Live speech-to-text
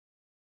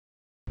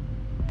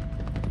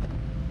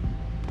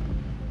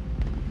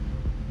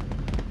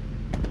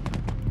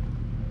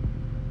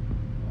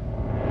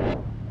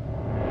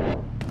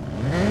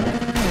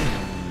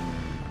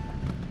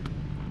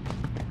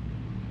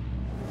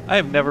I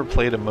have never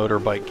played a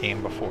motorbike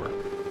game before,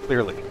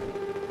 clearly.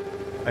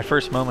 My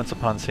first moments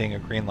upon seeing a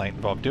green light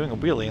involved doing a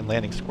wheelie and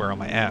landing square on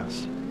my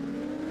ass.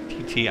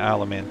 TT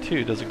Isle of Man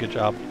 2 does a good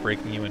job of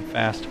breaking you in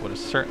fast to what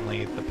is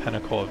certainly the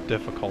pinnacle of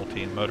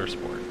difficulty in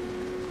motorsport.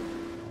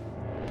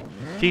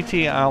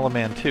 TT Isle of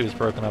Man 2 is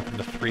broken up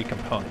into 3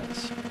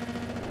 components.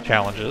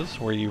 Challenges,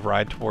 where you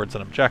ride towards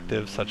an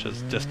objective such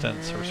as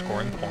distance or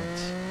scoring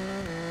points.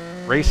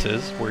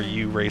 Races, where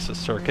you race a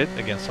circuit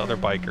against other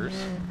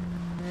bikers.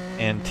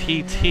 And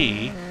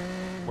TT,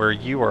 where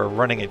you are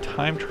running a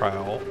time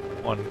trial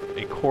on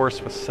a course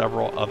with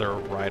several other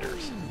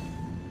riders.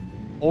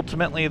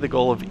 Ultimately, the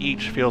goal of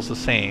each feels the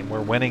same,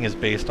 where winning is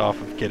based off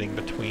of getting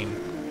between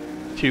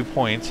 2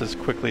 points as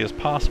quickly as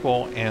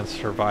possible and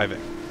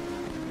surviving.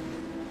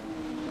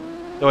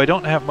 Though I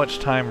don't have much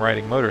time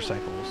riding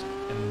motorcycles,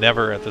 and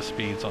never at the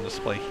speeds on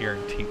display here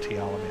in TT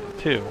Isle of Man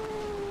 2,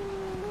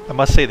 I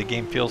must say the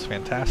game feels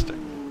fantastic.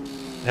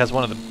 It has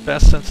one of the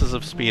best senses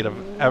of speed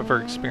I've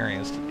ever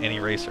experienced in any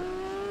racer.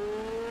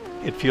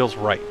 It feels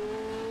right,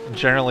 and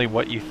generally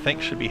what you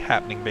think should be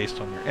happening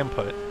based on your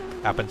input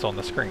happens on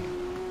the screen.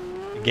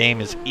 The game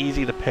is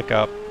easy to pick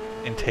up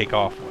and take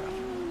off with.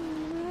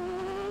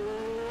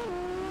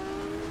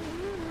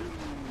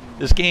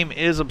 This game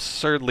is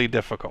absurdly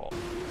difficult.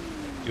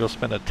 You'll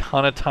spend a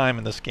ton of time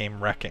in this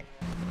game wrecking.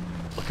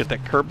 Look at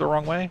that curb the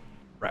wrong way?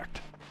 Wrecked.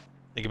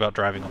 Think about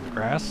driving on the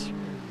grass?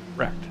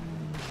 Wrecked.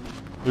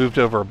 Moved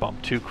over a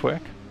bump too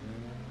quick?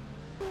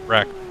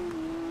 Wrecked.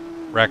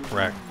 Wreck,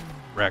 wreck,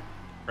 wreck,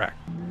 wreck.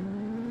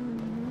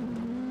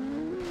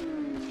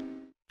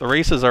 The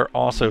races are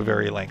also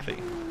very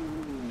lengthy,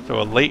 so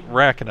a late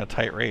wreck in a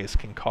tight race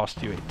can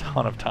cost you a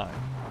ton of time.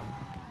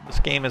 This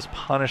game is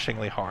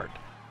punishingly hard.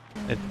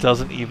 It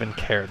doesn't even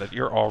care that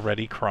you're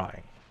already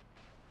crying.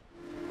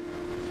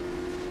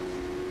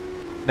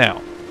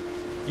 Now,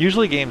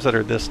 usually games that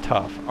are this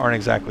tough aren't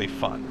exactly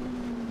fun.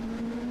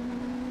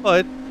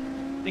 But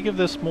think of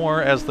this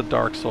more as the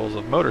Dark Souls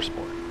of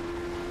motorsport.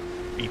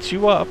 It beats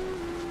you up,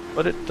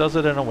 but it does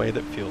it in a way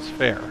that feels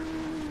fair.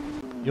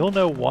 You'll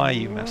know why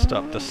you messed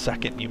up the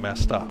second you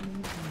messed up.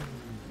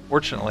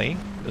 Fortunately,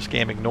 this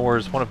game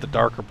ignores one of the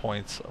darker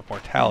points of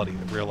mortality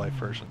the real-life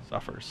version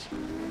suffers.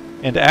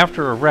 And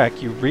after a wreck,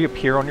 you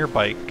reappear on your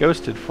bike,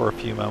 ghosted for a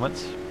few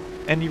moments,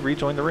 and you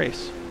rejoin the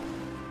race.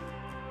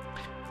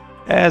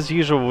 As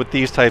usual with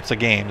these types of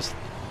games,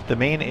 the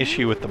main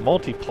issue with the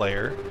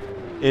multiplayer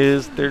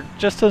is there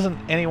just isn't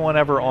anyone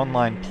ever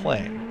online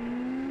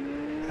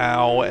playing.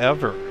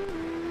 However,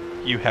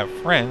 if you have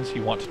friends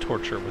you want to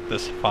torture with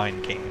this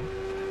fine game,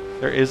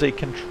 there is a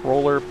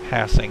controller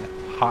passing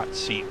hot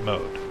seat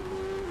mode.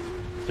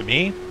 To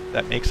me,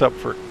 that makes up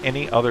for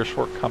any other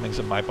shortcomings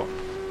in my book.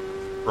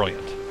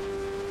 Brilliant.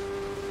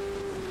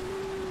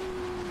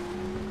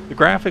 The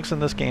graphics in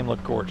this game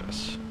look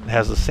gorgeous. It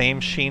has the same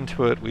sheen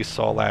to it we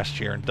saw last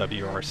year in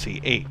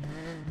WRC 8.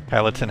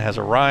 Peloton has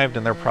arrived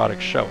and their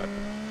products show it.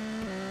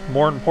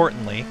 More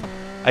importantly,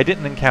 I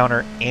didn't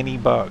encounter any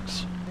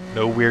bugs.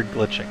 No weird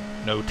glitching,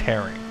 no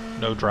tearing,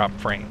 no drop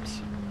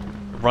frames.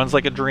 It runs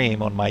like a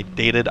dream on my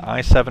dated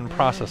i7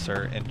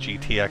 processor and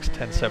GTX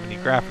 1070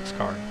 graphics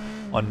card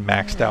on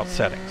maxed out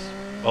settings.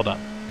 Well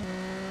done.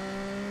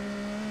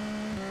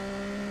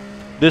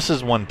 This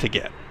is one to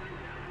get.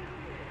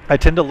 I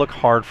tend to look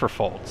hard for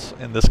faults,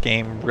 and this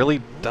game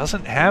really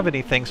doesn't have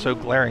anything so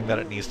glaring that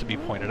it needs to be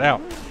pointed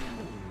out.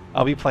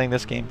 I'll be playing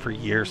this game for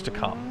years to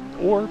come,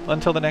 or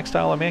until the next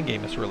Isle of Man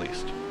game is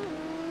released.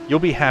 You'll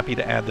be happy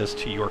to add this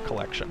to your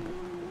collection.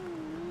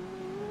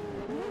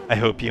 I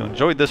hope you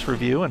enjoyed this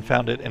review and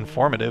found it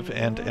informative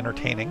and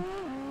entertaining.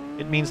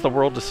 It means the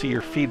world to see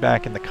your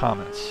feedback in the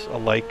comments, a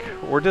like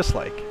or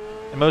dislike,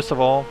 and most of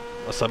all,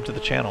 a sub to the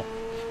channel.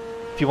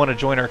 If you want to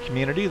join our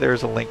community,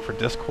 there's a link for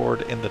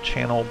Discord in the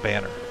channel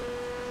banner.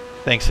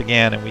 Thanks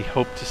again, and we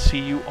hope to see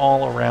you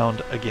all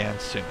around again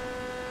soon.